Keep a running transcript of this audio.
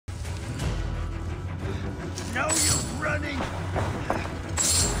No use running!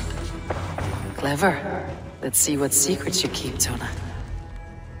 Clever. Let's see what secrets you keep, Tona.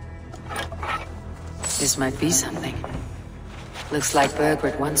 This might be something. Looks like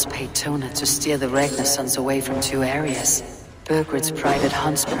Bergred once paid Tona to steer the Ragnarsons away from 2 areas. Bergred's private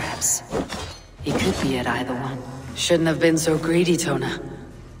hunts, perhaps. He could be at either one. Shouldn't have been so greedy, Tona.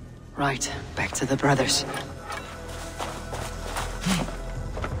 Right, back to the brothers.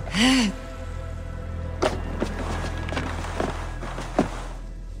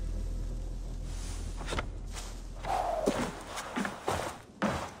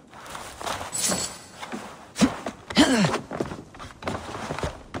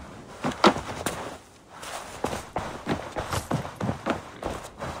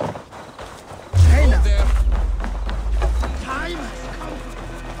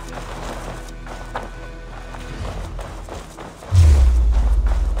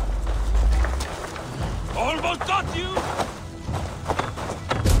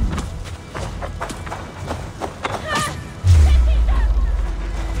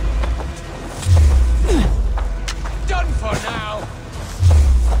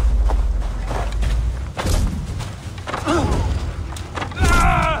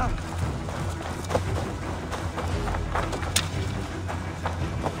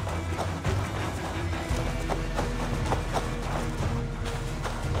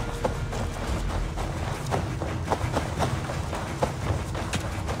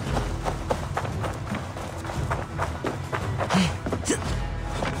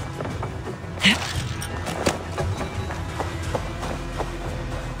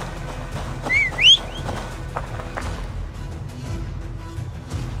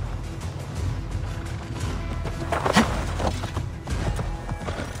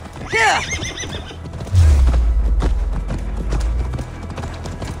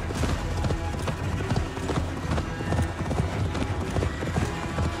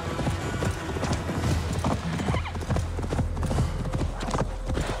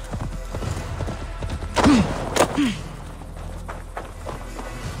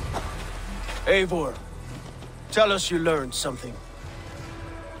 Eivor, tell us you learned something.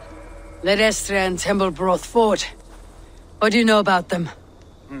 Ledestra and Templebroth fought. What do you know about them?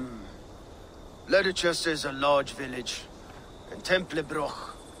 Ledechester is a large village. And Templebroch,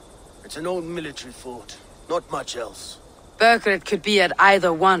 it's an old military fort. Not much else. Bergred could be at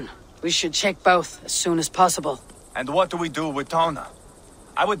either one. We should check both as soon as possible. And what do we do with Tona?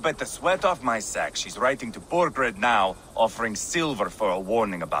 I would bet the sweat off my sack she's writing to Bergred now, offering silver for a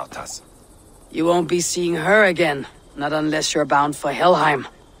warning about us. You won't be seeing her again. Not unless you're bound for Helheim.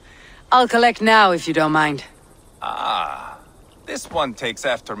 I'll collect now if you don't mind. Ah, this one takes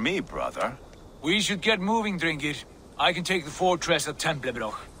after me, brother. We should get moving, Dringir. I can take the fortress of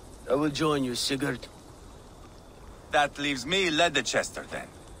Templebroch. I will join you, Sigurd. That leaves me Ledechester then.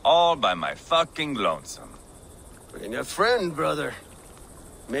 All by my fucking lonesome. Bring a friend, brother.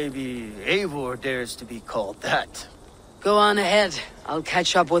 Maybe Eivor dares to be called that. Go on ahead. I'll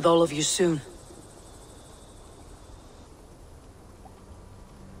catch up with all of you soon.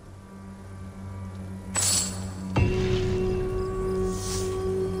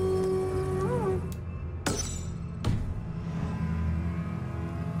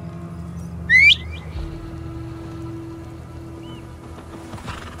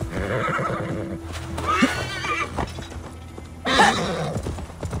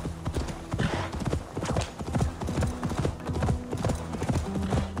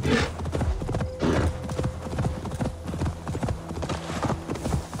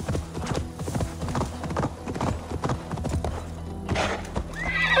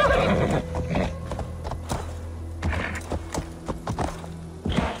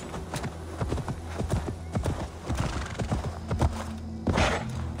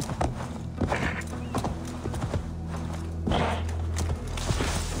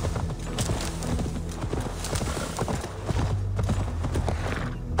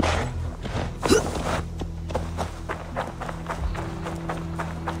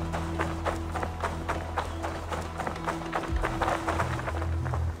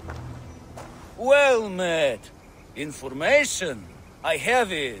 Well met. Information. I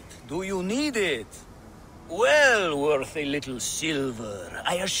have it. Do you need it? Well worth a little silver,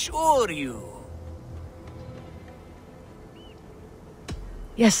 I assure you.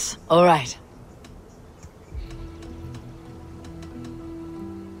 Yes, all right.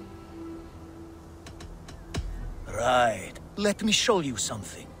 Right. Let me show you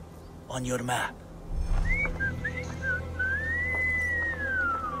something. On your map.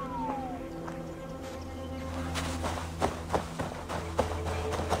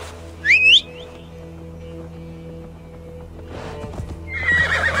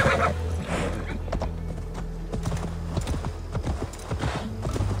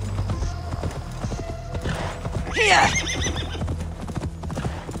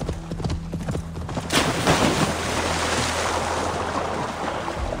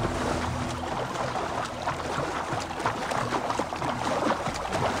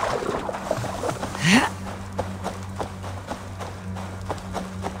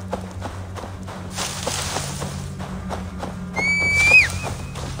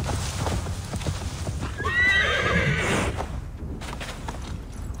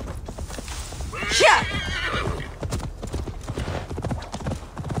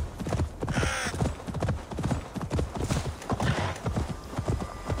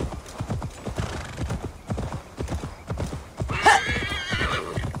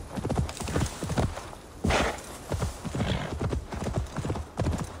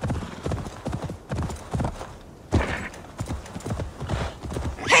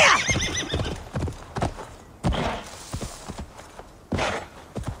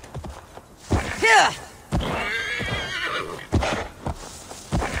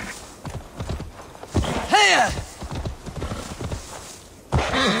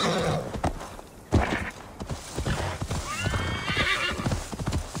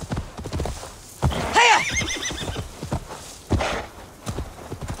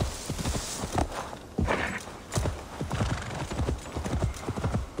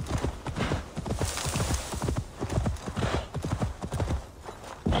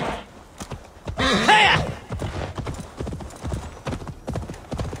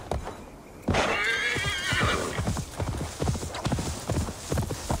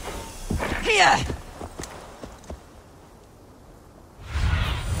 Here!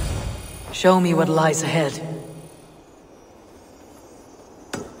 Show me what lies ahead.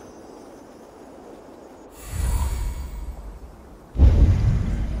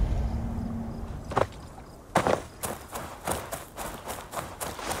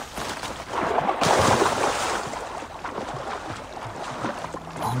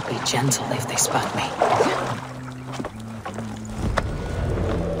 Won't be gentle if they spot me.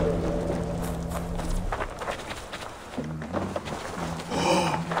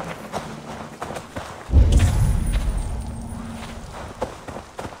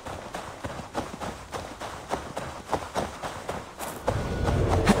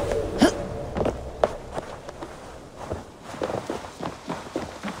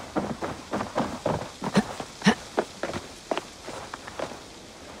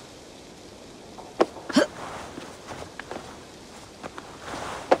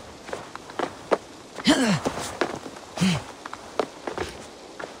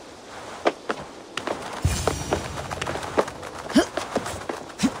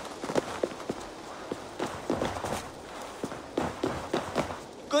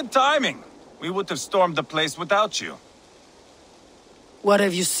 Good timing. We would have stormed the place without you. What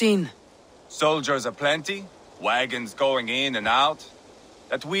have you seen? Soldiers aplenty, wagons going in and out.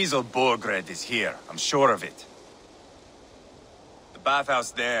 That weasel Borgred is here, I'm sure of it. The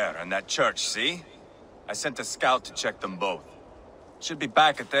bathhouse there and that church, see? I sent a scout to check them both. Should be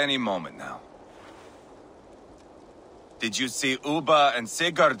back at any moment now. Did you see Uba and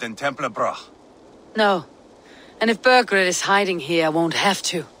Sigurd in Templebroch? No. And if Birgit is hiding here, I won't have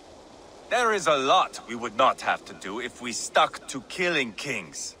to. There is a lot we would not have to do if we stuck to killing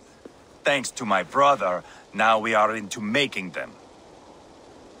kings. Thanks to my brother, now we are into making them.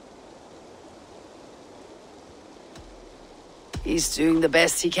 He's doing the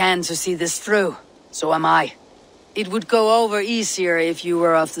best he can to see this through. So am I. It would go over easier if you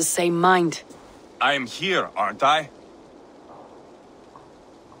were of the same mind. I am here, aren't I?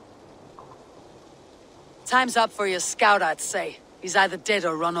 Time's up for your scout, I'd say. He's either dead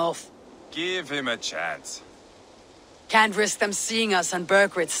or run off. Give him a chance. Can't risk them seeing us and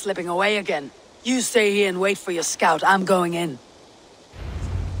Birgit slipping away again. You stay here and wait for your scout. I'm going in.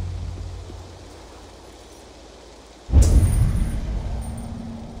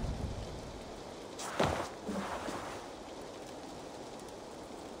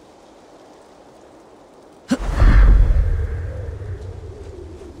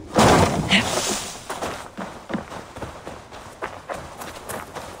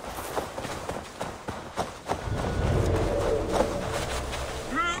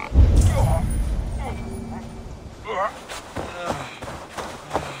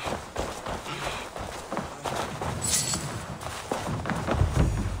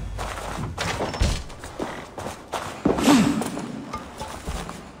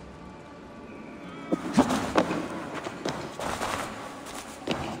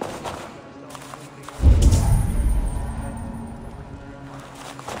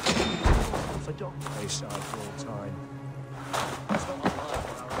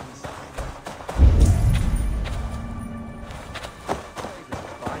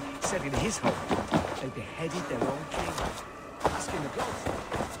 Said in his home, they beheaded their own king. Asking the gods.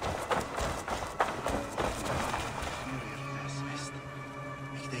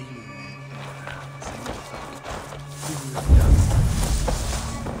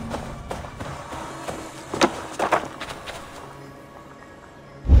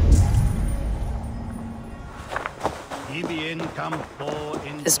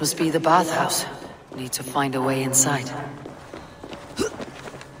 This must be the bathhouse. Need to find a way inside.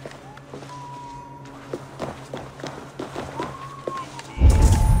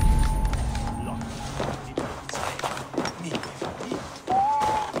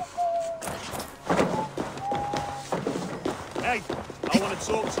 Hey, I want to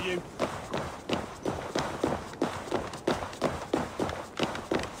talk to you.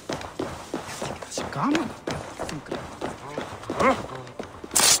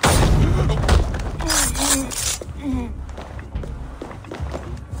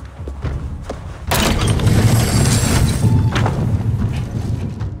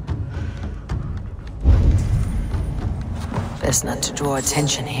 Best not to draw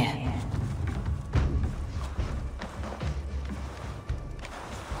attention here.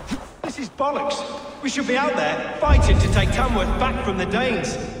 This is bollocks. We should be out there, fighting to take Tamworth back from the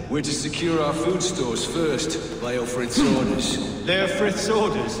Danes. We're to secure our food stores first, Leofrid's orders. Leofrid's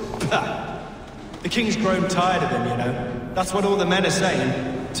orders? Bah. The king's grown tired of them, you know. That's what all the men are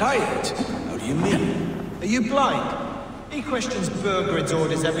saying. Tired? How do you mean? Are you blind? He questions Burgred's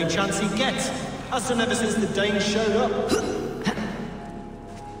orders every chance he gets. Has done ever since the Danes showed up.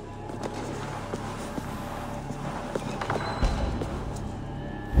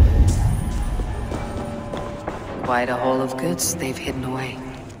 Quite a haul of goods they've hidden away.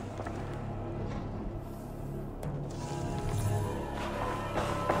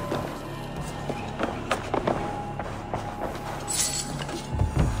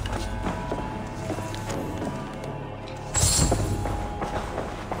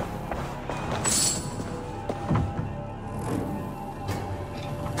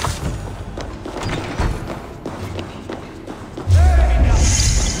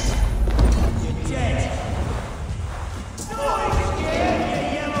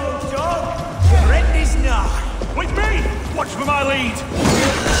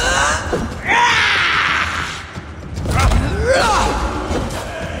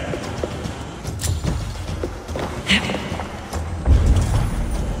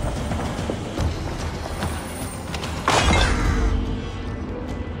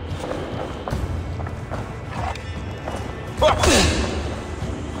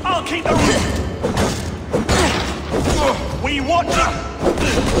 I'll keep the... We watch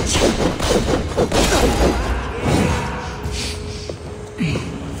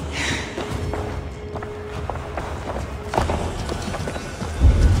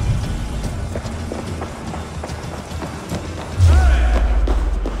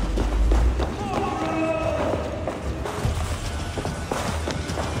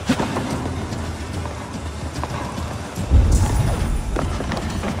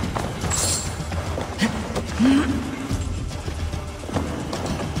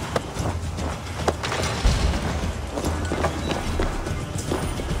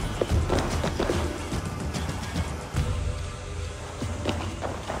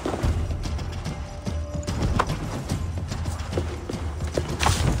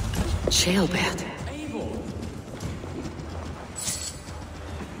Jailbird.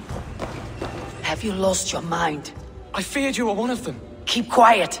 Have you lost your mind? I feared you were one of them. Keep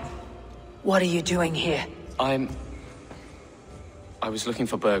quiet! What are you doing here? I was looking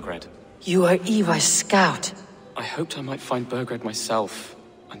for Burgred. You are Eivor's scout. I hoped I might find Burgred myself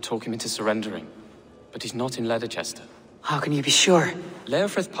and talk him into surrendering. But he's not in Leatherchester. How can you be sure?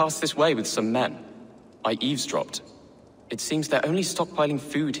 Leofrith passed this way with some men. I eavesdropped. It seems they're only stockpiling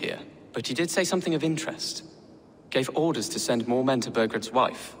food here, but he did say something of interest. Gave orders to send more men to Burgred's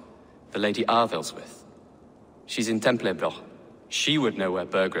wife, the Lady Arvel's with. She's in Templebroch. She would know where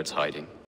Burgred's hiding.